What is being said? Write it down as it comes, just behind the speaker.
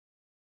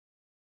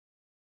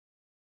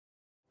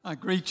I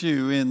greet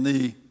you in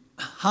the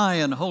high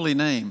and holy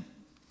name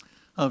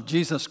of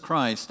Jesus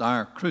Christ,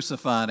 our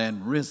crucified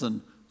and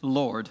risen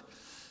Lord.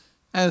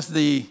 As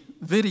the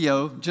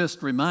video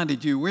just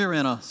reminded you, we're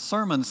in a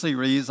sermon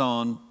series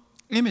on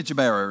image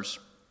bearers.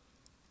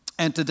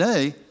 And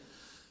today,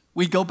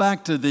 we go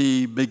back to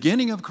the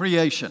beginning of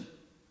creation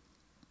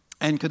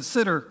and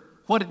consider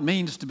what it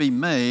means to be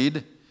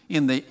made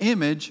in the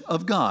image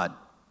of God.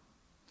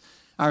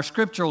 Our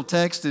scriptural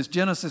text is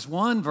Genesis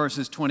 1,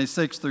 verses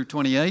 26 through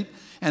 28,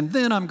 and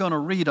then I'm going to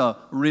read a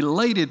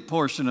related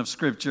portion of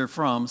Scripture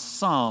from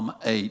Psalm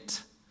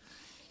 8.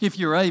 If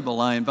you're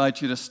able, I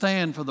invite you to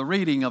stand for the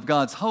reading of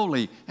God's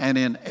holy and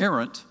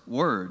inerrant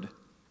word.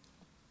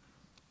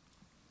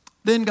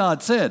 Then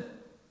God said,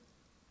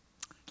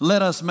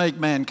 "Let us make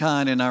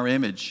mankind in our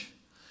image,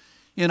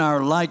 in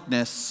our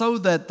likeness, so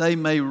that they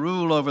may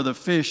rule over the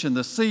fish in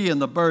the sea and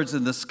the birds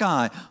in the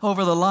sky,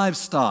 over the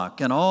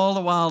livestock and all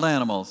the wild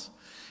animals,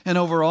 and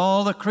over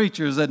all the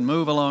creatures that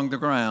move along the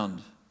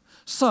ground."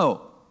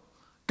 So,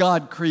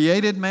 God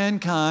created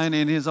mankind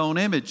in His own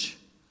image.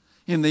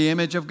 In the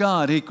image of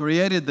God, He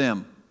created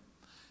them.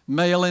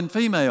 Male and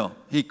female,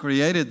 He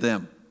created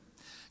them.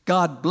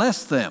 God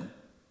blessed them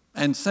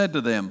and said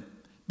to them,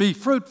 "Be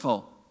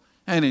fruitful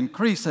and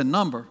increase in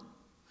number.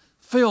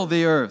 Fill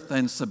the earth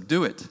and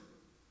subdue it.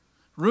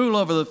 Rule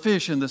over the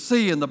fish in the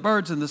sea and the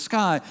birds in the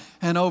sky,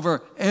 and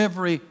over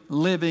every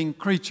living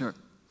creature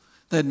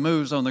that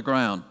moves on the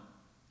ground."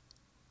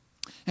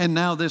 And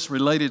now this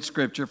related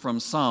scripture from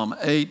Psalm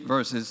 8,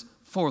 verses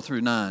 4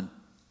 through 9,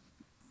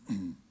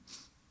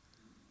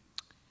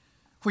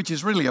 which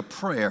is really a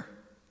prayer.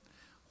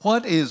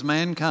 What is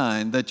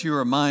mankind that you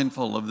are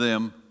mindful of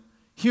them,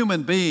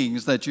 human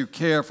beings that you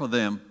care for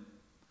them?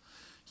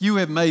 You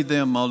have made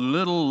them a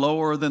little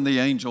lower than the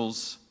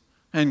angels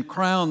and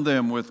crowned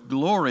them with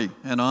glory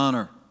and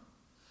honor.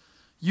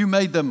 You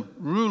made them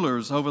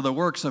rulers over the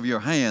works of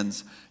your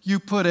hands. You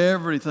put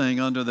everything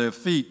under their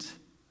feet,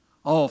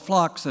 all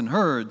flocks and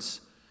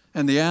herds,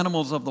 and the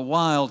animals of the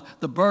wild,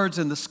 the birds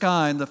in the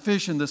sky and the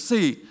fish in the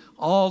sea,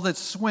 all that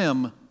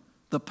swim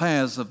the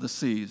paths of the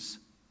seas.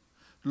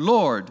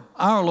 Lord,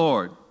 our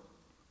Lord,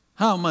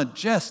 how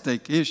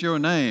majestic is your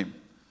name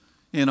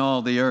in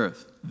all the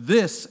earth.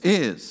 This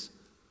is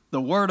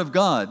the word of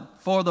God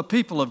for the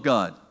people of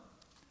God.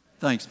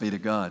 Thanks be to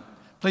God.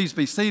 Please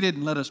be seated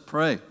and let us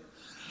pray.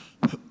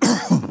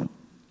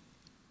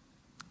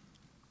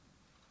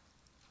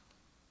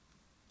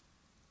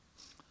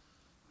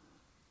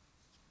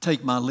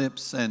 Take my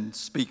lips and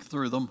speak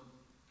through them.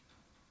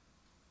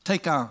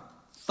 Take our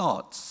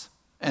thoughts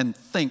and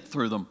think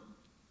through them.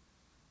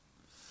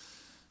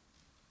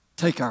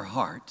 Take our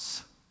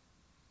hearts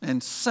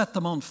and set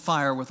them on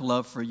fire with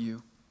love for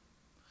you.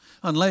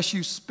 Unless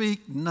you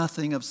speak,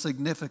 nothing of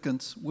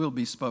significance will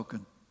be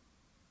spoken.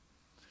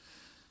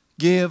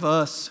 Give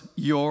us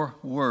your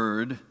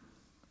word,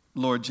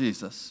 Lord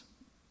Jesus.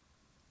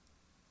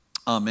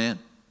 Amen.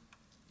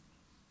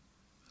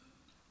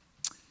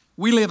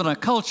 We live in a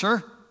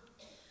culture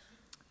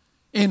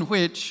in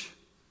which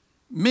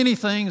many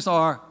things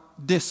are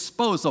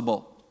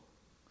disposable.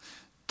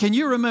 Can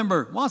you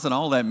remember, it wasn't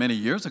all that many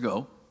years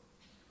ago,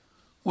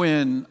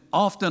 when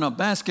often a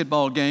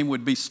basketball game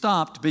would be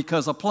stopped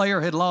because a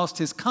player had lost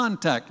his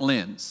contact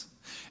lens.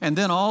 And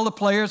then all the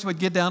players would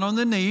get down on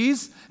their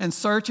knees and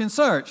search and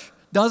search.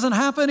 Doesn't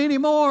happen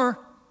anymore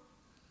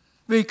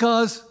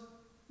because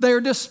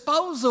they're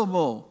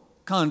disposable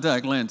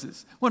contact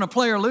lenses. When a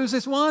player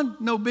loses one,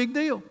 no big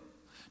deal.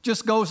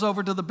 Just goes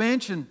over to the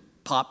bench and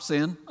pops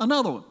in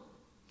another one.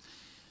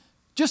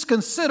 Just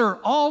consider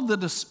all the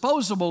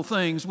disposable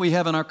things we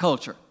have in our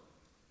culture.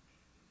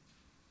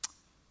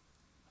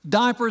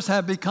 Diapers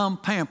have become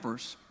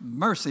Pampers.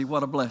 Mercy,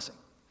 what a blessing.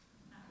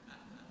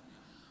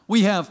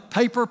 We have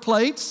paper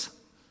plates,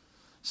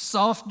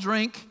 soft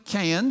drink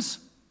cans,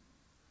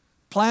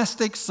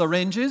 plastic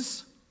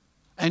syringes,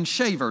 and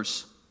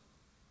shavers.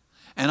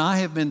 And I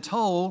have been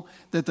told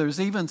that there's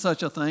even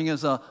such a thing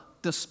as a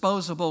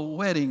disposable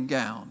wedding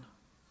gown.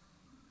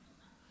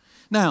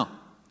 Now,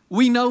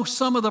 we know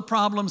some of the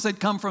problems that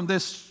come from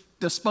this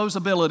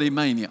disposability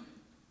mania.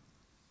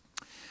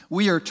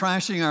 We are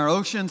trashing our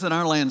oceans and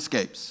our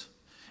landscapes.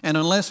 And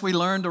unless we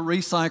learn to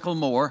recycle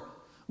more,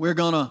 we're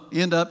going to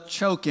end up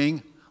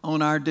choking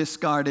on our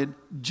discarded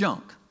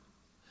junk.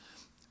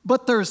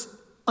 But there's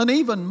an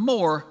even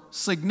more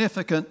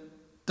significant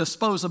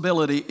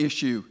disposability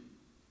issue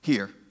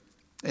here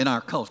in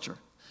our culture.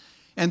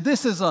 And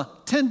this is a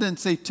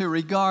tendency to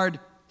regard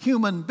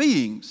human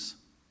beings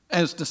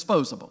as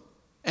disposable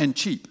and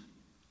cheap.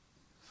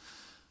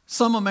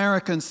 Some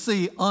Americans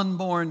see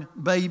unborn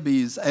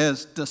babies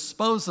as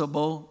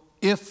disposable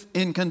if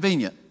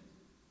inconvenient.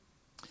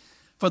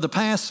 For the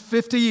past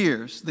 50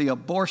 years, the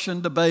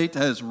abortion debate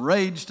has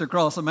raged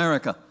across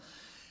America.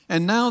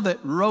 And now that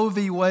Roe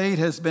v. Wade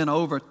has been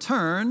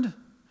overturned,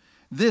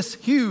 this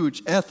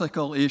huge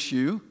ethical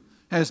issue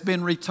has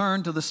been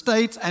returned to the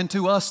states and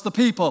to us, the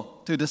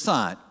people, to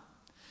decide.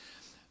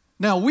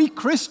 Now, we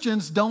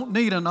Christians don't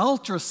need an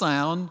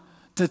ultrasound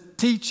to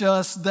teach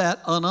us that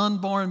an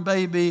unborn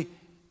baby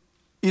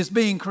is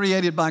being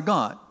created by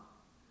God.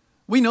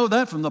 We know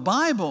that from the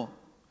Bible.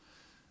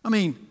 I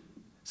mean,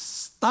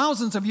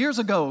 thousands of years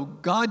ago,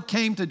 God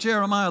came to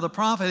Jeremiah the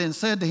prophet and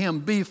said to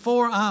him,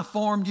 "Before I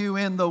formed you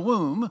in the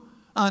womb,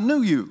 I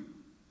knew you."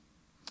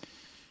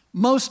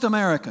 Most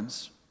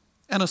Americans,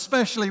 and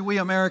especially we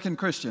American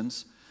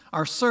Christians,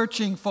 are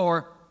searching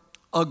for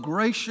a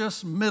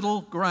gracious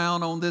middle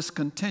ground on this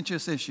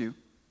contentious issue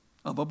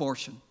of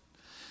abortion.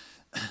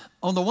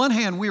 On the one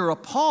hand, we are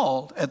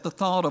appalled at the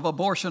thought of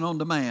abortion on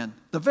demand.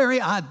 The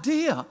very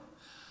idea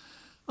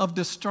of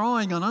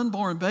destroying an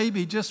unborn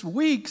baby just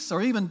weeks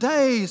or even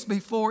days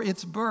before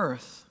its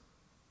birth.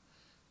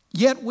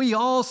 Yet we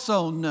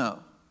also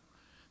know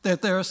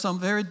that there are some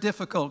very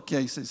difficult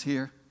cases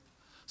here,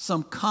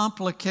 some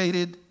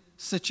complicated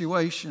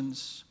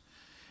situations,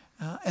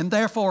 and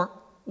therefore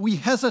we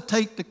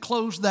hesitate to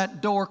close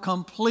that door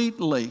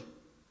completely.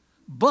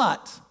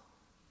 But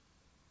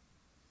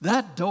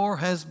that door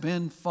has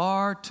been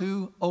far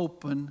too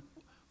open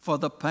for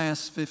the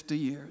past 50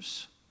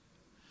 years.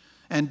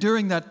 And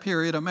during that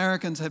period,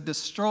 Americans have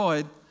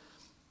destroyed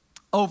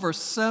over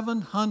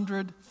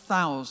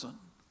 700,000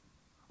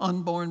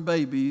 unborn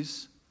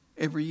babies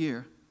every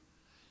year.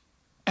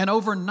 And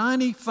over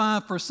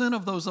 95%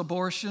 of those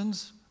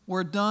abortions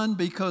were done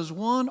because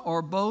one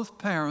or both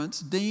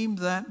parents deemed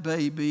that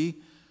baby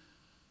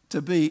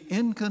to be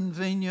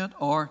inconvenient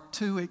or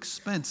too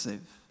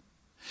expensive.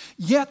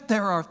 Yet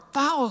there are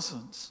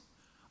thousands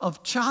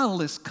of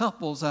childless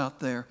couples out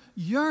there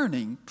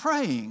yearning,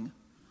 praying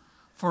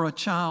for a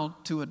child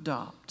to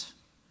adopt.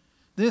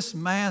 This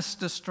mass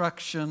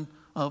destruction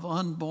of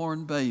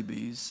unborn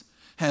babies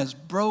has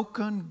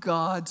broken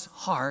God's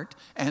heart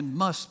and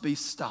must be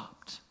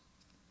stopped.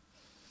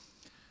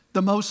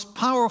 The most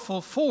powerful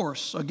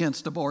force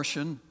against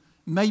abortion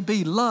may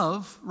be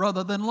love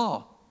rather than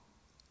law.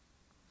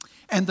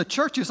 And the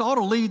churches ought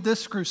to lead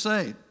this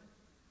crusade.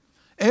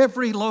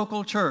 Every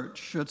local church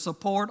should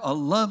support a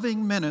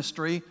loving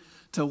ministry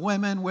to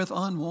women with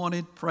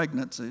unwanted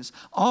pregnancies,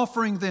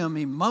 offering them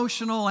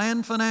emotional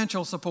and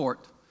financial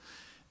support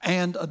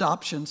and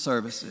adoption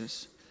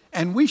services.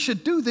 And we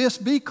should do this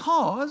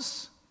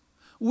because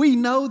we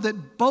know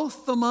that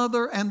both the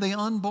mother and the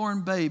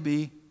unborn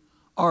baby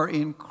are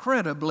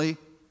incredibly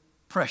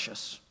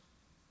precious.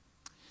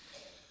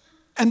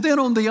 And then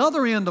on the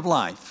other end of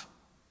life,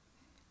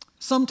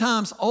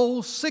 sometimes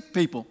old, sick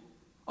people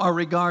are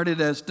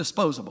regarded as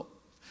disposable.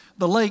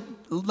 The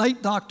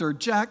late Dr.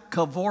 Jack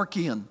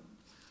Kevorkian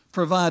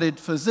provided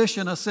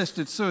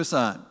physician-assisted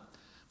suicide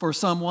for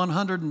some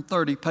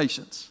 130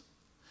 patients.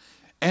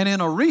 And in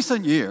a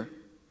recent year,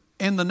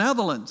 in the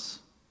Netherlands,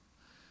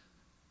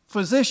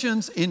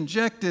 physicians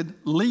injected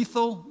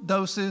lethal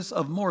doses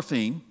of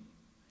morphine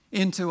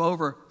into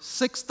over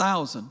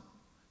 6,000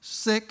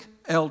 sick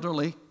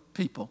elderly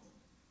people.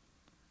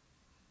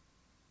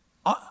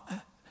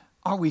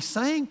 Are we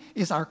saying,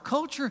 is our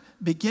culture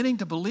beginning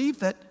to believe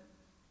that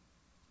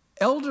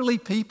elderly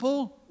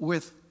people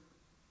with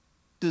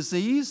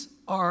disease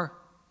are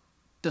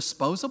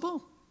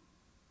disposable?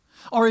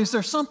 Or is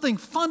there something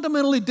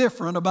fundamentally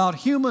different about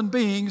human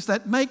beings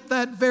that make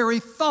that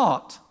very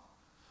thought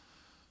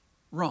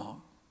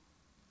wrong?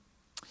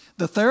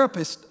 The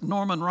therapist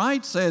Norman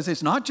Wright says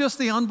it's not just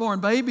the unborn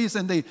babies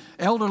and the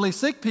elderly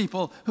sick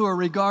people who are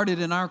regarded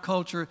in our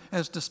culture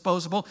as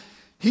disposable.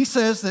 He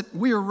says that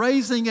we are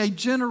raising a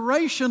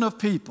generation of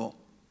people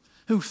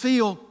who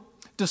feel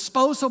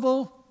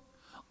disposable,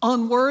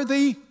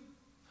 unworthy,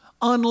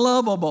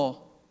 unlovable.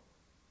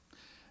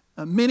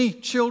 Many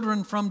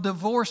children from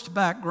divorced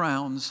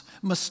backgrounds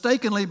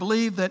mistakenly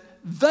believe that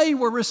they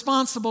were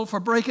responsible for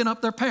breaking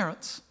up their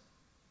parents.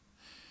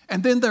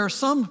 And then there are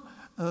some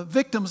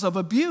victims of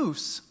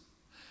abuse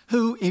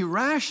who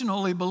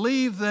irrationally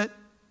believe that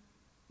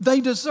they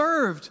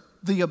deserved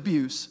the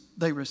abuse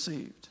they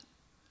received.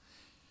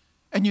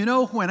 And you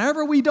know,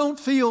 whenever we don't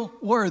feel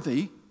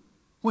worthy,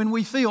 when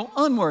we feel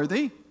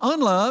unworthy,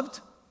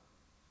 unloved,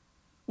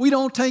 we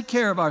don't take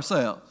care of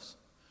ourselves.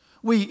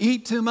 We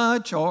eat too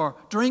much or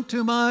drink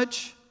too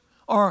much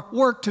or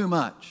work too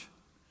much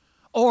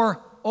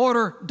or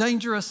order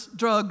dangerous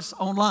drugs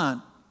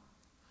online.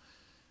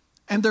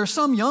 And there are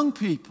some young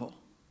people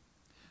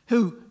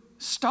who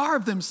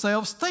starve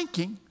themselves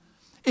thinking,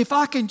 if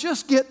I can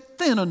just get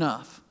thin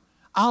enough,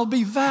 I'll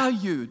be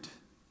valued.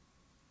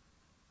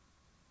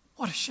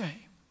 What a shame.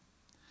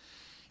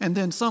 And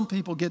then some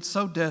people get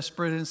so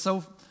desperate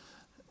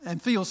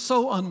and feel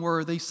so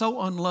unworthy,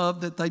 so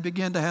unloved that they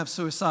begin to have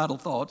suicidal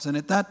thoughts. And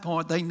at that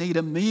point, they need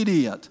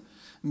immediate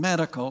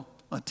medical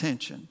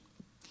attention.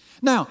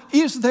 Now,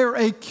 is there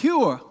a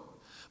cure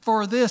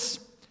for this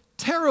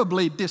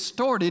terribly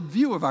distorted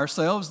view of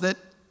ourselves that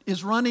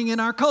is running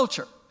in our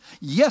culture?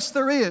 Yes,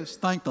 there is,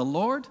 thank the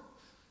Lord.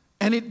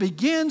 And it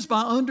begins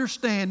by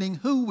understanding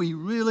who we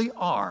really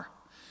are.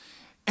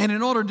 And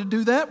in order to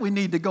do that, we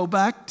need to go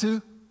back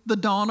to the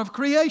dawn of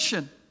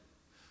creation,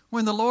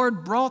 when the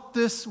Lord brought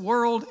this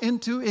world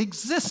into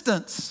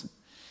existence.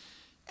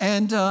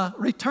 And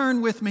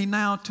return with me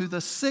now to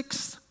the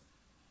sixth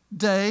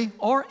day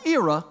or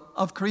era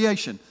of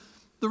creation.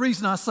 The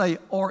reason I say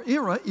or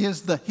era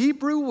is the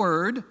Hebrew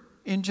word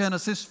in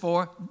Genesis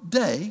for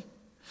day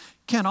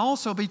can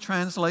also be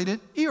translated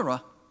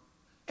era,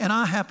 and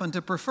I happen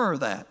to prefer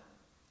that.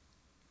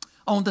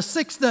 On the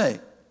sixth day,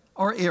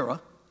 or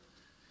era,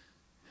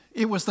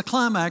 it was the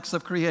climax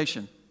of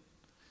creation.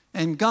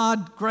 And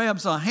God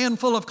grabs a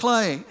handful of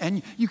clay,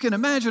 and you can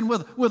imagine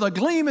with a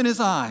gleam in his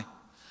eye,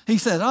 he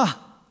said,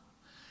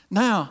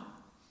 now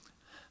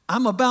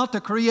I'm about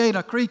to create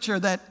a creature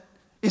that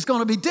is going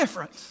to be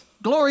different,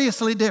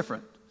 gloriously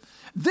different.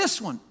 This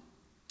one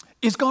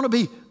is going to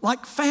be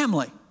like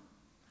family,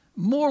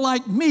 more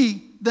like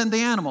me than the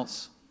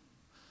animals.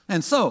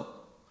 And so,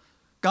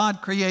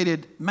 God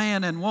created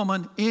man and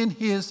woman in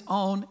his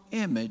own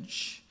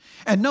image.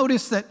 And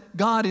notice that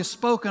God is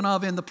spoken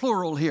of in the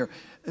plural here.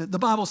 The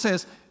Bible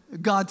says,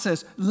 God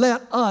says,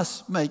 let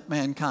us make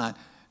mankind.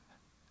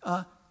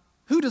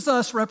 Who does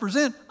us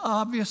represent?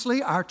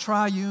 Obviously, our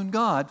triune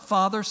God,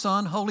 Father,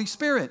 Son, Holy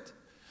Spirit.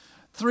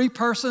 Three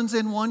persons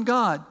in one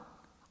God,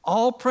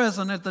 all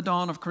present at the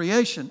dawn of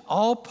creation,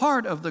 all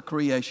part of the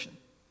creation.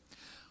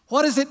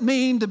 What does it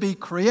mean to be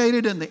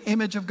created in the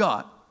image of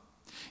God?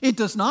 It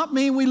does not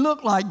mean we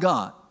look like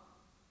God.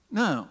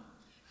 No.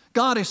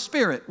 God is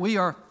spirit. We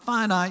are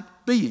finite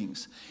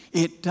beings.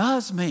 It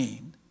does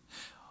mean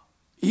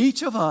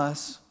each of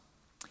us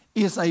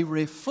is a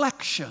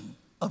reflection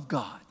of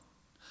God.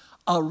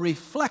 A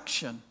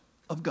reflection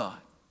of God.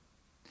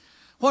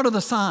 What are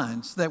the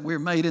signs that we're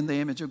made in the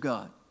image of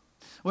God?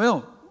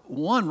 Well,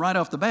 one right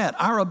off the bat,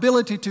 our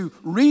ability to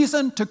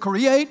reason, to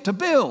create, to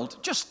build.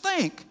 Just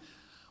think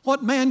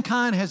what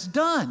mankind has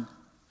done.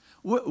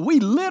 We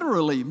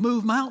literally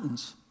move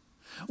mountains.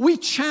 We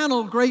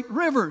channel great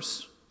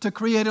rivers to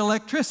create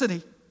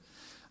electricity.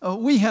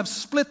 We have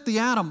split the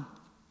atom.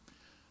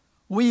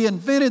 We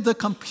invented the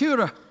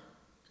computer.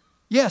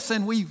 Yes,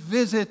 and we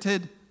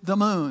visited the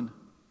moon.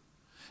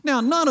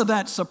 Now, none of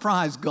that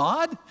surprised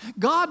God.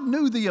 God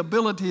knew the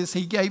abilities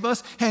he gave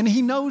us, and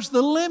he knows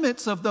the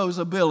limits of those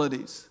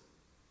abilities.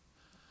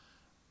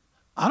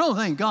 I don't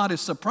think God is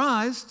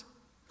surprised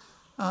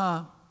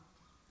at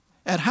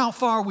how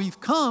far we've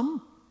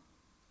come.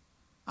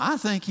 I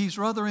think he's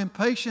rather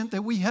impatient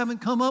that we haven't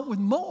come up with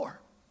more.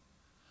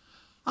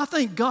 I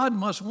think God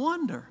must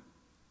wonder,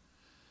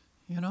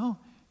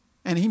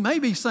 and he may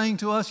be saying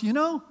to us,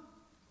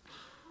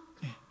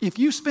 if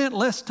you spent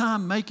less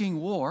time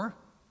making war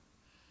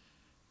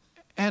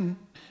and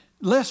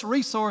less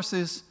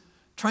resources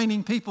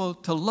training people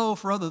to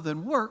loaf rather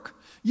than work,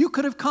 you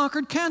could have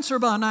conquered cancer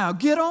by now.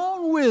 Get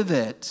on with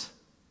it.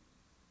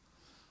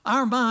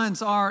 Our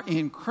minds are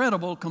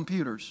incredible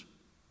computers.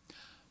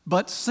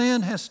 But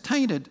sin has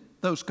tainted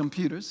those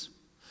computers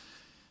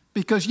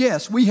because,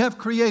 yes, we have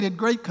created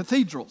great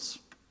cathedrals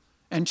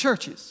and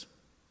churches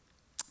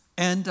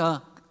and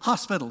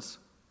hospitals,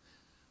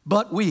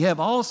 but we have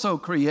also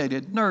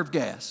created nerve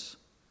gas,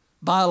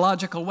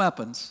 biological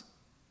weapons,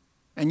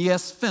 and,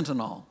 yes,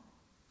 fentanyl.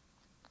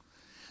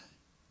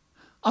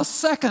 A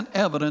second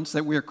evidence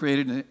that we're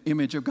created in the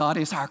image of God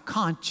is our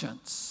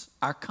conscience.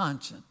 Our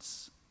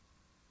conscience.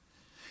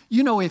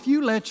 If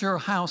you let your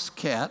house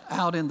cat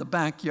out in the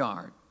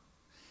backyard,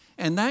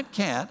 and that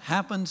cat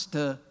happens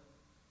to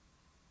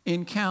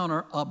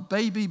encounter a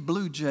baby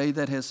blue jay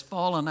that has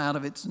fallen out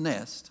of its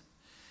nest,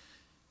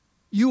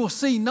 you will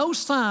see no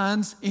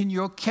signs in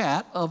your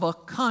cat of a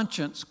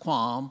conscience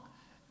qualm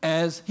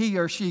as he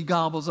or she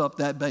gobbles up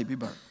that baby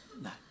bird.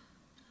 No.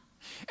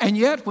 And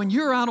yet, when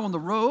you're out on the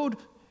road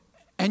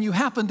and you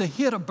happen to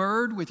hit a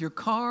bird with your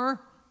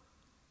car,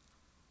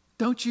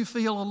 don't you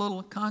feel a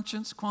little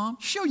conscience qualm?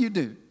 Sure you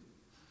do.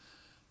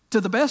 To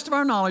the best of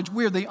our knowledge,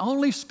 we're the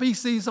only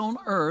species on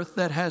earth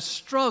that has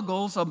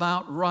struggles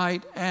about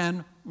right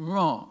and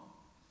wrong.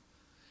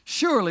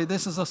 Surely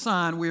this is a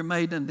sign we're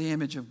made in the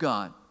image of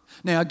God.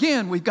 Now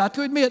again, we've got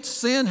to admit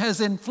sin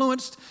has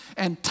influenced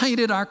and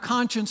tainted our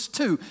conscience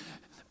too.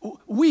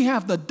 We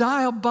have the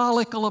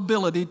diabolical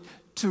ability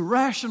to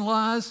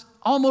rationalize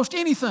almost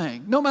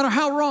anything, no matter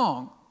how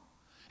wrong.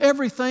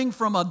 Everything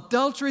from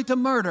adultery to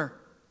murder.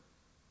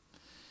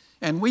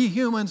 And we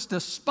humans,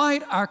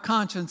 despite our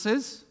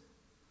consciences,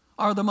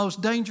 are the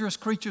most dangerous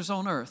creatures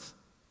on earth.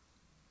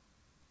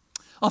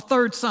 A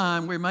third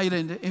sign we're made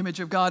in the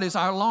image of God is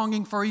our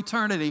longing for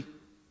eternity.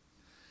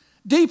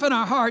 Deep in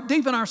our heart,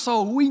 deep in our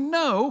soul, we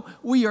know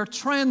we are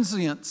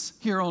transients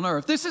here on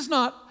earth. This is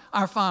not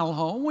our final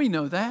home. We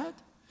know that.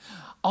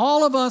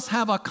 All of us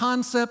have a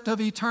concept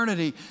of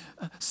eternity.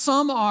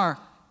 Some are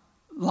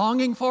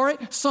longing for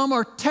it. Some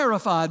are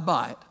terrified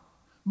by it.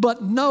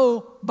 But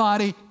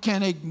nobody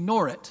can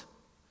ignore it.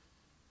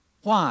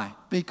 Why?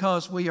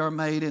 Because we are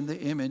made in the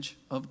image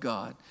of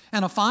God.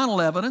 And a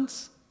final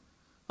evidence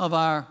of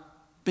our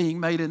being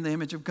made in the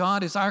image of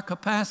God is our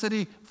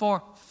capacity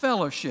for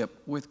fellowship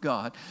with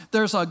God.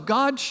 There's a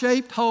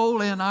God-shaped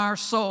hole in our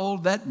soul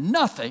that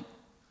nothing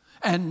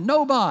and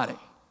nobody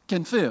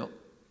can fill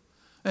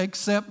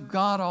except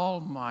God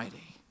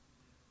Almighty.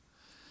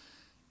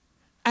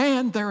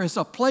 And there is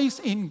a place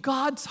in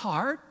God's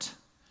heart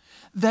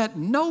that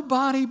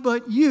nobody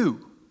but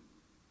you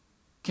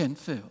can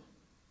fill.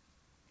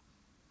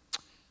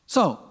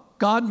 So,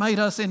 God made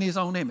us in His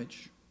own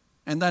image,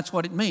 and that's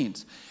what it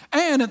means.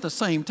 And at the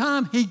same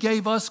time, He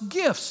gave us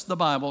gifts, the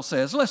Bible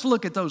says. Let's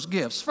look at those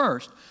gifts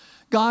first.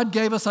 God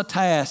gave us a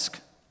task.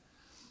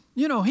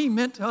 You know, He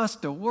meant us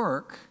to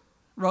work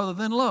rather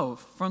than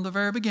loaf from the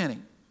very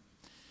beginning.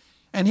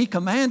 And He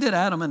commanded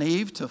Adam and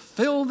Eve to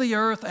fill the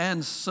earth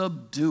and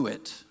subdue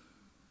it.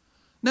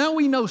 Now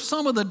we know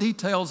some of the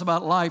details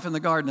about life in the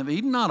Garden of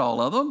Eden, not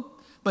all of them,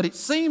 but it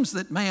seems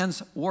that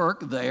man's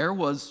work there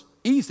was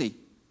easy,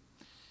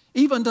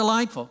 even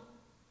delightful.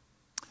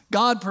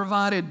 God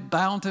provided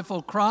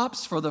bountiful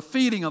crops for the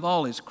feeding of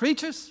all His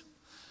creatures.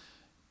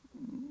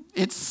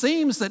 It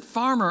seems that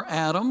farmer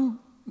Adam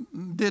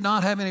did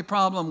not have any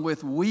problem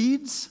with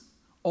weeds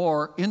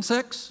or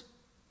insects.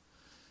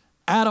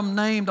 Adam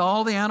named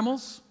all the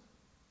animals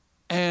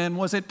and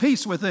was at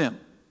peace with them.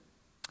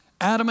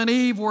 Adam and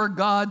Eve were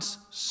God's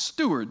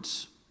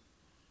stewards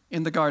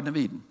in the Garden of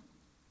Eden.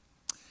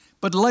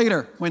 But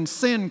later, when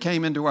sin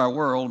came into our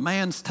world,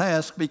 man's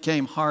task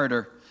became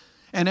harder.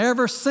 And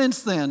ever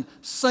since then,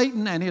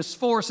 Satan and his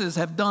forces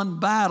have done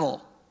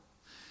battle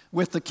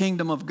with the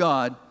kingdom of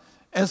God.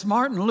 As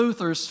Martin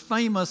Luther's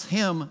famous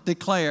hymn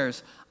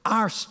declares,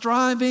 our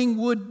striving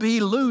would be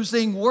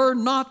losing were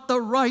not the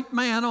right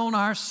man on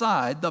our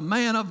side, the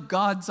man of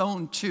God's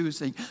own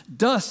choosing.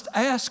 Dost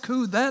ask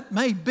who that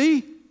may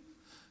be?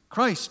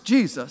 Christ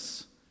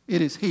Jesus,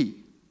 it is He.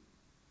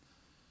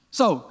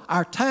 So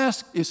our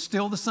task is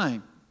still the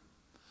same.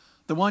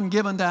 The one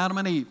given to Adam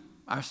and Eve,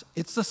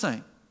 it's the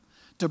same.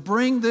 To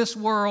bring this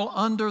world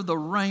under the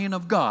reign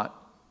of God,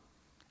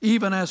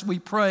 even as we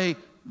pray,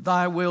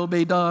 Thy will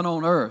be done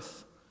on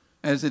earth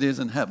as it is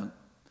in heaven.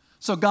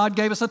 So God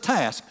gave us a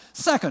task.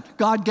 Second,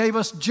 God gave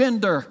us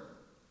gender.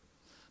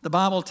 The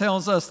Bible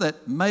tells us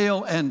that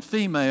male and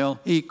female,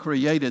 He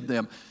created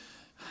them.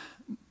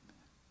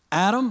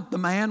 Adam, the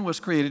man, was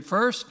created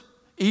first.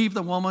 Eve,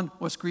 the woman,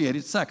 was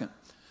created second.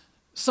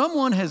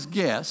 Someone has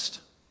guessed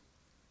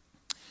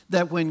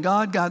that when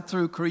God got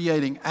through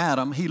creating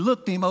Adam, He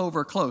looked him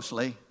over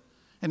closely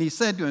and He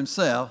said to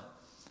himself,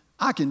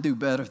 I can do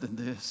better than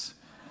this.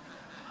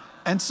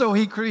 And so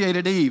He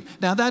created Eve.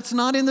 Now that's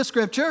not in the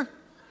scripture.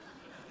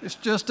 It's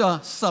just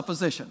a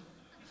supposition.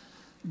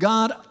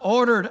 God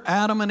ordered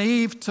Adam and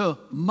Eve to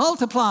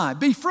multiply,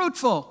 be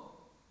fruitful,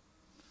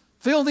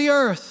 fill the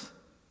earth.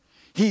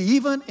 He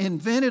even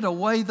invented a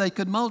way they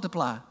could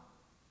multiply.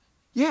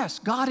 Yes,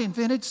 God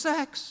invented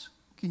sex.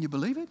 Can you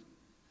believe it?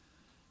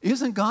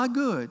 Isn't God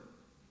good?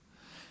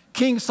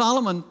 King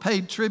Solomon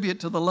paid tribute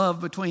to the love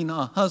between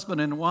a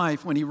husband and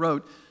wife when he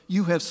wrote,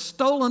 You have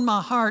stolen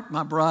my heart,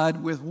 my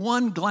bride, with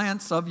one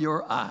glance of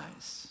your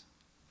eyes.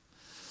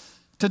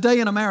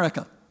 Today in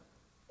America,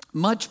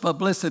 much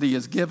publicity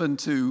is given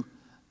to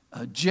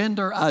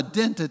gender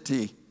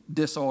identity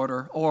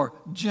disorder or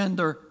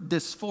gender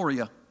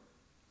dysphoria.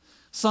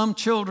 Some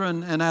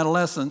children and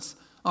adolescents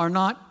are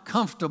not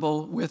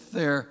comfortable with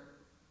their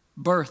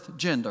birth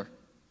gender.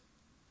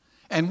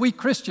 And we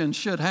Christians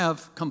should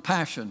have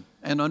compassion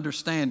and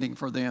understanding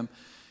for them,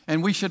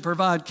 and we should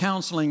provide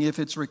counseling if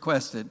it's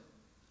requested.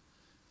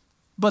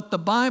 But the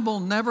Bible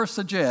never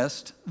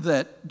suggests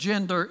that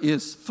gender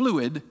is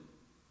fluid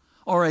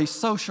or a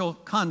social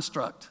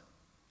construct.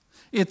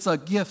 It's a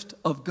gift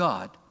of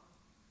God.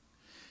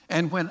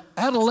 And when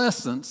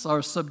adolescents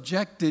are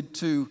subjected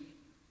to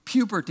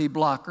puberty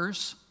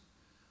blockers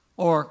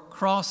or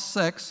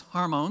cross-sex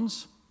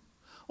hormones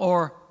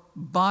or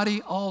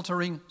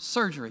body-altering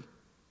surgery,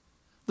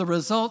 the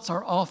results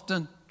are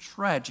often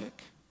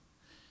tragic.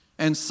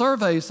 And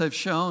surveys have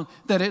shown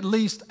that at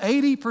least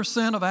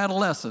 80% of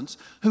adolescents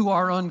who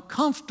are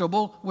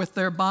uncomfortable with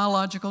their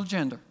biological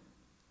gender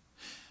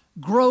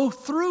grow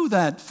through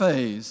that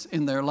phase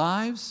in their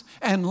lives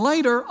and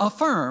later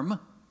affirm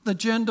the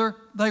gender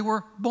they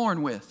were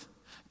born with.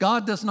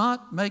 God does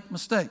not make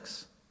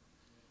mistakes.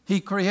 He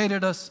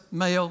created us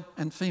male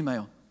and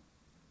female.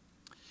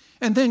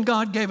 And then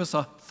God gave us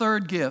a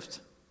third gift,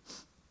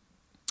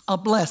 a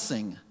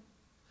blessing.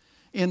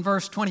 In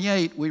verse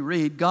 28, we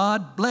read,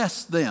 God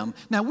blessed them.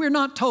 Now, we're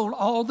not told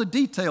all the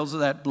details of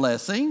that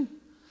blessing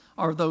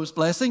or those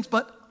blessings,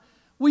 but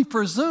we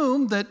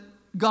presume that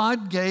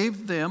God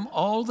gave them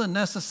all the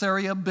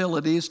necessary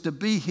abilities to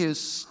be His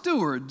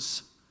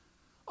stewards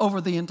over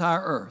the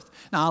entire earth.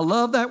 Now, I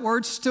love that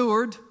word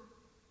steward.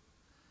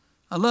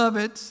 I love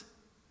it.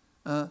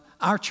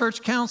 Our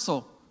church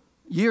council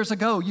years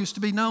ago used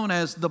to be known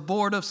as the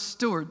Board of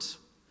Stewards.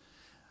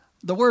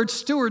 The word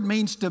steward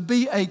means to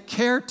be a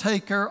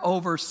caretaker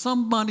over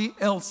somebody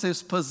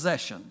else's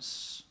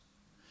possessions.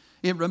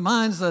 It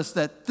reminds us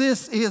that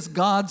this is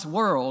God's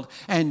world,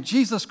 and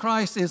Jesus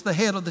Christ is the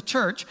head of the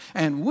church,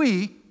 and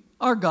we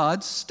are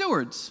God's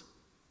stewards.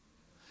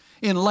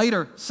 In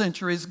later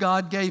centuries,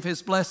 God gave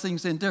His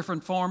blessings in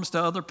different forms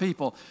to other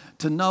people,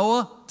 to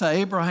Noah, to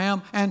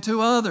Abraham, and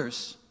to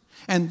others.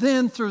 And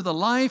then through the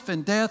life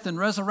and death and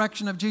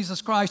resurrection of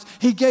Jesus Christ,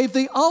 He gave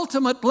the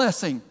ultimate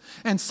blessing.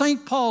 And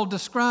St. Paul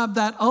described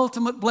that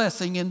ultimate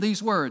blessing in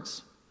these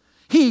words.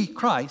 He,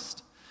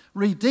 Christ,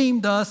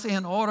 redeemed us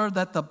in order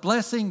that the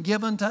blessing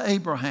given to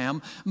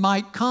Abraham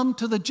might come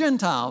to the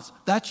Gentiles,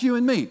 that's you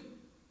and me,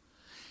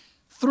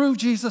 through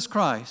Jesus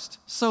Christ,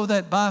 so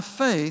that by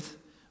faith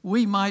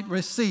we might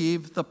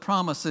receive the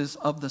promises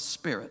of the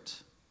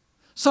Spirit.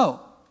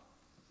 So,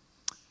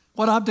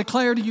 what I've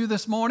declared to you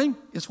this morning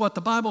is what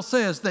the Bible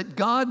says, that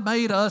God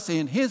made us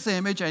in His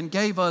image and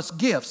gave us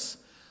gifts,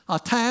 a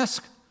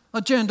task,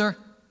 a gender,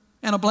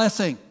 and a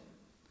blessing.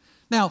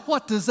 Now,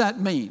 what does that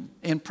mean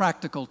in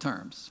practical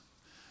terms?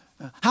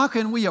 How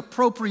can we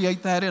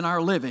appropriate that in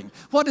our living?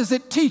 What does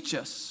it teach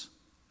us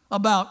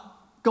about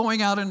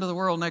going out into the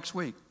world next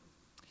week?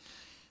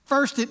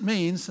 First, it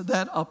means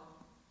that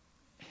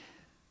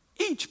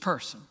each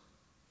person,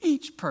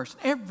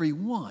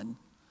 everyone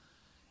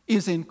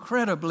is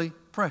incredibly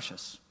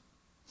precious.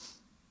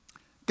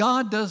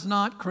 God does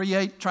not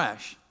create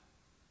trash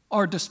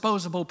or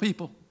disposable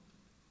people.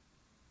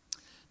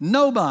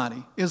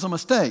 Nobody is a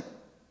mistake.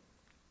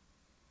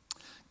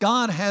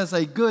 God has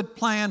a good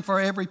plan for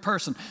every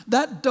person.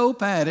 That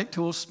dope addict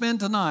who will spend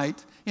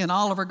tonight in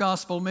Oliver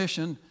Gospel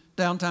Mission,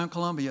 downtown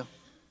Columbia,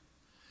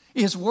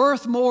 is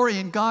worth more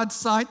in God's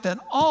sight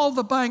than all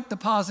the bank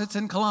deposits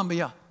in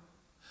Columbia.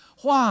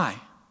 Why?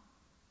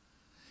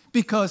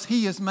 Because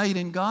he is made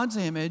in God's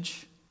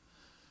image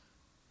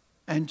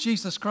and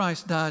Jesus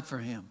Christ died for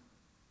him.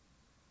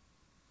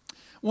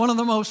 One of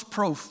the most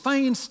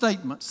profane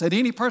statements that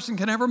any person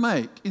can ever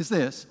make is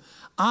this: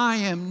 I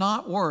am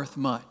not worth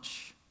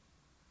much.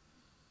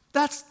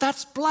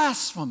 That's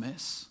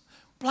blasphemous.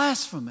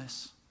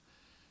 Blasphemous.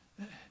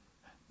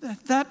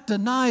 That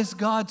denies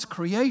God's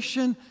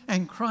creation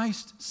and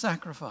Christ's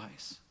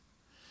sacrifice.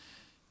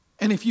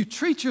 And if you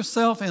treat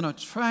yourself in a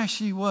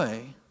trashy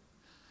way,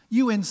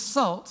 you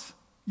insult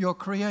your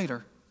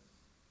Creator.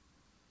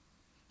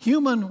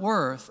 Human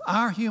worth,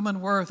 our human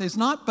worth, is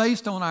not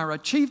based on our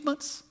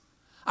achievements,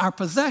 our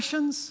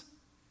possessions,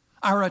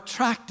 our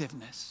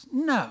attractiveness.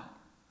 No.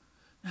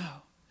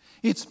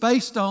 It's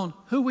based on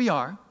who we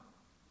are,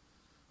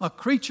 a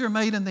creature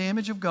made in the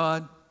image of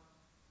God,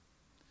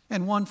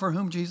 and one for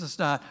whom Jesus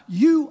died.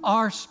 You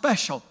are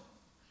special,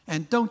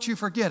 and don't you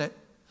forget it.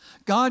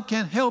 God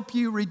can help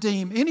you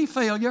redeem any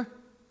failure,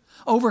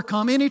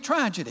 overcome any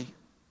tragedy.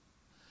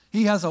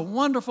 He has a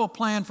wonderful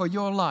plan for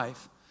your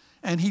life,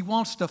 and He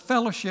wants to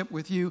fellowship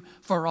with you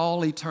for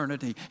all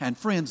eternity. And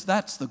friends,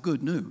 that's the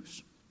good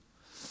news.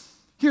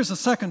 Here's the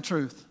second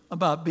truth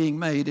about being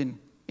made in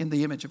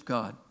the image of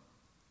God.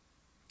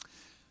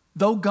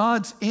 Though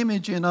God's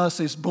image in us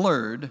is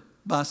blurred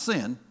by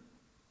sin,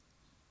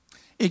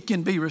 it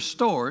can be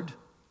restored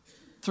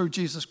through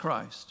Jesus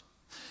Christ.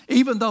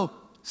 Even though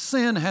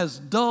sin has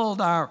dulled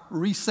our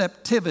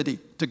receptivity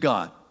to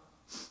God,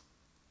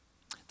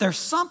 there's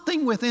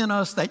something within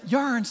us that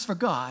yearns for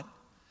God,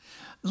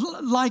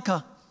 like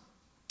a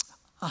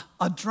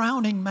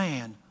drowning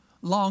man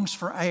longs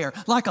for air,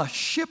 like a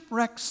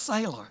shipwrecked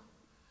sailor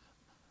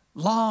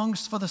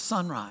longs for the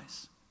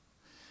sunrise.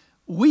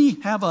 We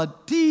have a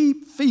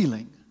deep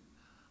feeling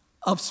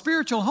of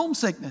spiritual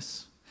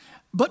homesickness,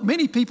 but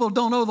many people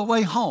don't know the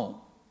way home.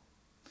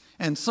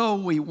 And so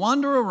we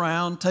wander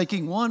around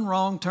taking one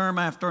wrong turn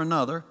after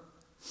another.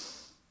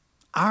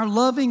 Our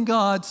loving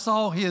God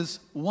saw His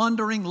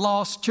wandering,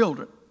 lost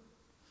children,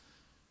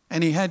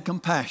 and He had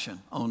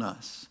compassion on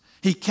us.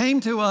 He came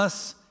to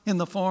us in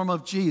the form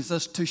of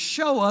Jesus to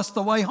show us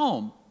the way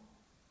home.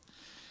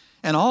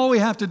 And all we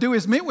have to do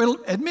is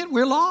admit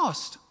we're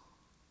lost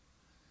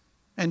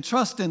and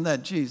trust in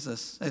that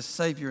Jesus as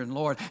Savior and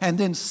Lord. And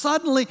then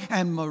suddenly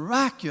and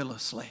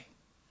miraculously,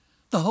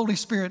 the Holy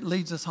Spirit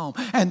leads us home.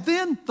 And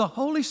then the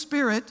Holy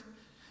Spirit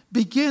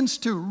begins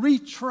to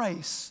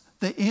retrace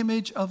the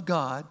image of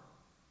God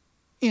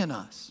in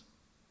us.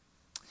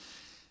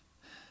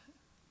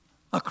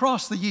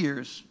 Across the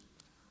years,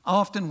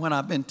 often when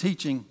I've been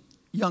teaching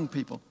young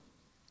people,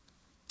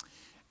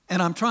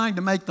 and I'm trying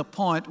to make the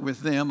point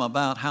with them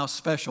about how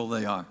special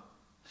they are,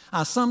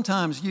 I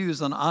sometimes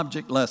use an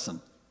object lesson,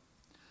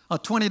 a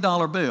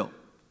 $20 bill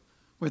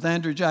with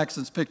Andrew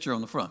Jackson's picture on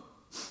the front.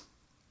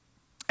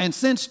 And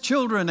since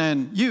children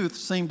and youth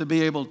seem to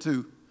be able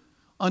to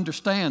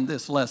understand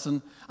this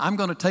lesson, I'm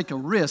going to take a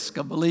risk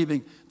of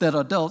believing that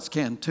adults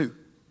can too.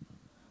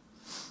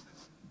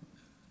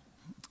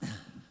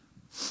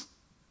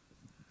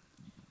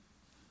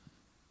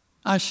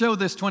 I show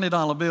this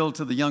 $20 bill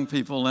to the young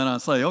people and I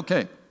say,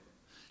 okay,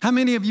 how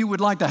many of you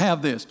would like to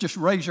have this? Just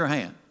raise your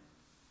hand.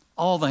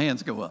 All the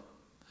hands go up.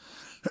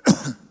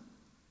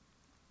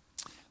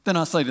 Then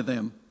I say to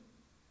them,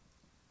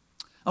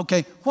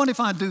 okay, what if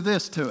I do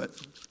this to it?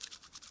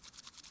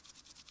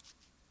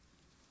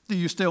 Do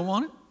you still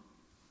want it?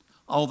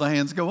 All the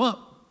hands go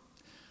up.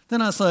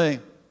 Then I say,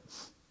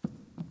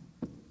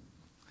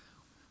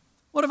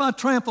 what if I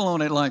trample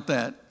on it like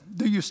that?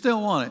 Do you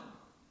still want it?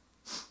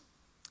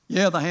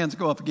 Yeah, the hands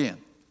go up again.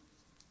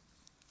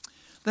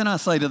 Then I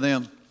say to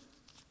them,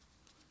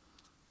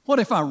 what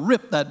if I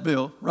rip that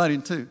bill right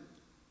in two?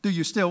 Do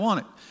you still want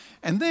it?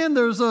 And then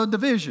there's a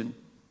division.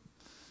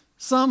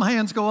 Some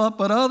hands go up,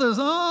 but others,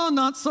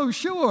 not so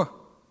sure.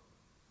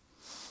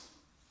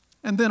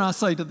 And then I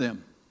say to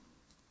them,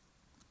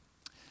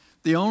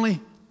 the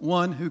only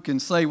one who can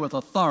say with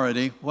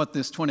authority what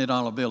this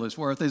 $20 bill is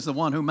worth is the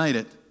one who made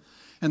it.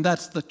 And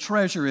that's the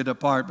Treasury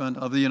Department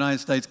of the United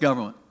States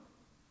government.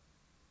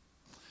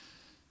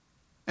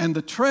 And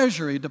the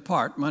Treasury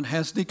Department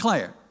has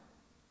declared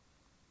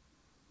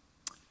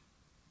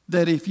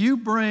that if you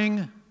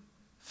bring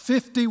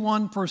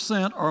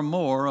 51% or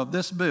more of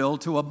this bill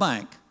to a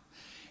bank,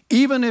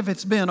 even if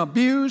it's been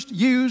abused,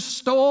 used,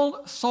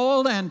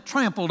 soiled, and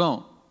trampled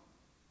on,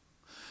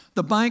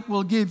 the bank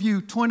will give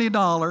you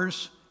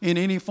 $20 in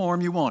any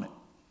form you want it.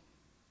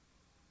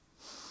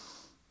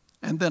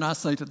 And then I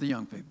say to the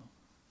young people,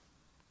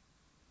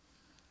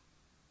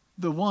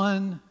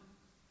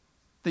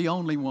 the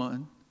only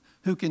one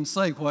who can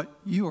say what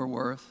you are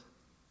worth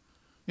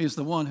is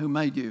the one who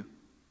made you.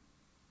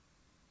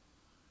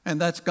 And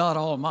that's God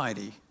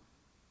Almighty.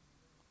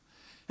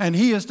 And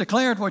He has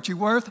declared what you're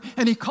worth,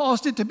 and He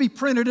caused it to be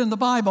printed in the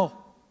Bible.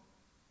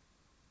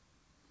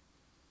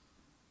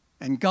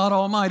 And God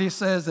Almighty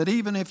says that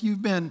even if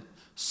you've been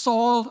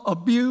soiled,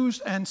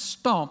 abused, and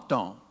stomped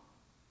on,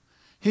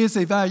 His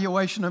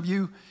evaluation of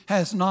you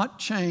has not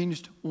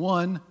changed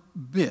one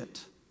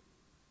bit.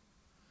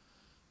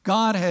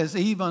 God has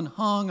even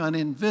hung an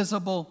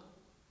invisible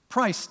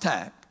price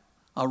tag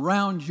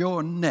around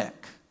your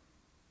neck.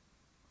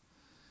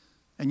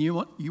 And you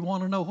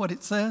want to know what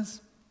it says?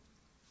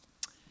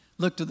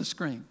 Look to the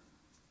screen.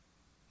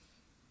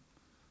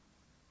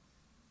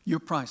 You're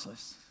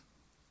priceless.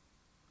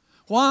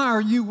 Why are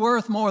you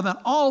worth more than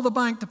all the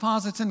bank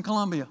deposits in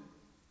Colombia?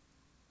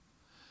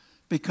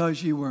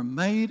 Because you were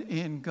made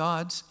in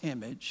God's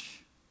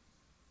image,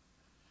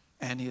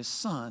 and His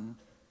Son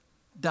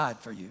died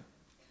for you.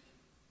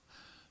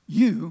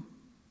 You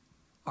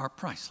are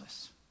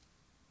priceless.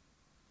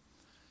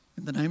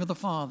 In the name of the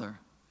Father,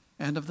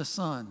 and of the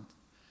Son,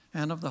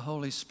 and of the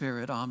Holy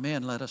Spirit,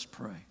 amen. Let us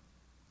pray.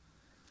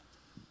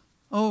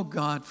 Oh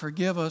God,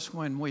 forgive us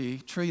when we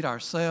treat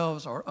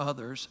ourselves or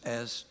others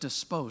as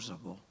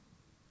disposable.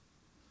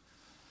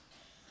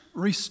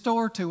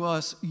 Restore to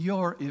us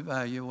your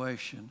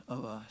evaluation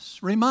of us.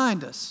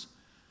 Remind us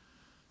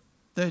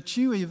that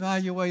you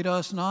evaluate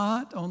us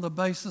not on the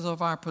basis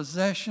of our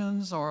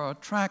possessions or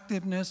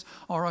attractiveness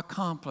or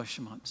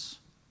accomplishments.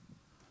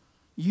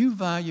 You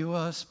value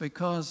us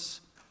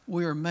because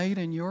we are made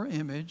in your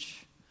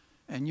image,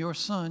 and your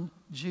Son,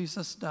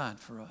 Jesus, died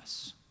for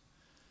us.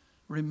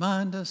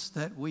 Remind us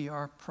that we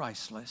are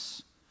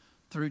priceless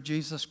through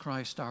Jesus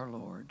Christ our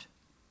Lord.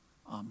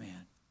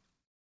 Amen.